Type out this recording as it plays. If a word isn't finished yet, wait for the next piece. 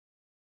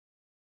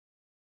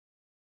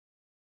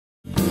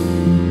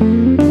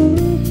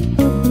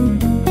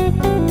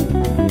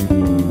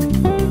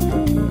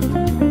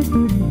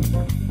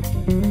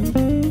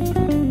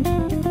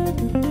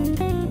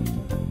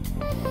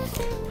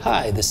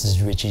Hi, this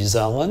is Richie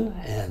Zellen,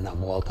 and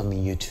I'm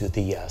welcoming you to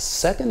the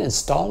second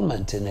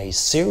installment in a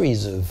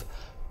series of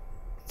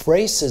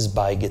phrases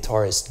by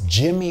guitarist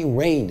Jimmy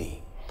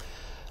Raney.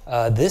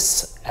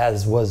 This,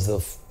 as was the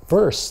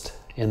first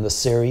in the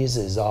series,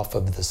 is off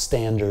of the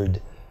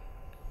standard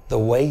The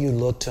Way You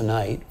Look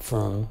Tonight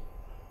from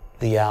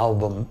the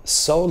album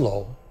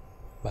Solo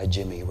by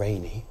Jimmy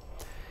Raney.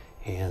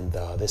 And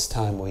this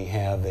time we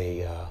have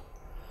a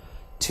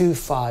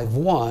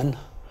 2-5-1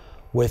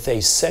 with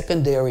a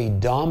secondary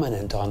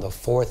dominant on the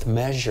fourth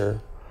measure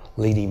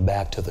leading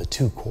back to the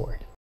 2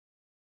 chord.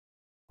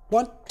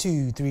 1,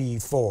 2, 3,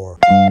 4.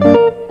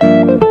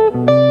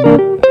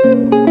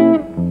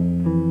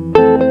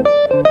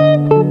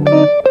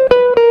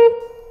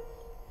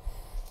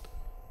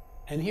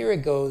 And here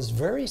it goes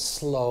very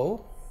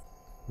slow.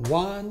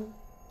 1,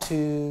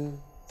 2,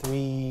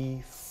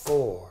 3,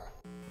 4.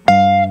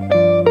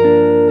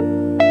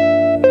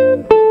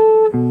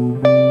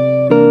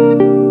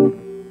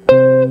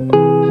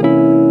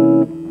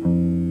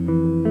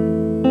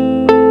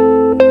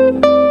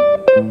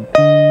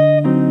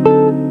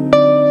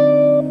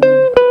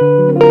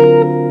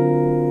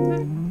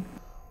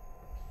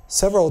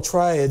 Several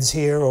triads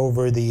here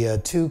over the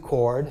 2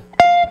 chord,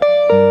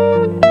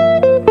 and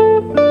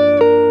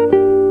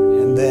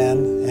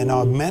then an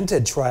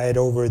augmented triad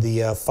over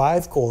the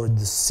 5 chord,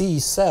 the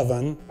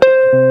C7,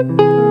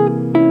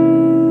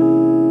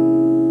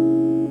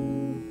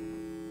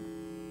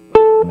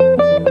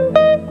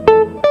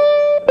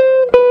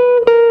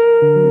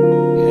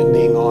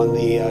 ending on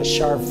the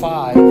sharp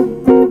 5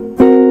 of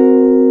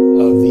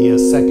the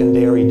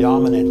secondary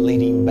dominant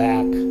leading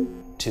back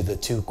to the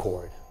 2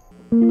 chord.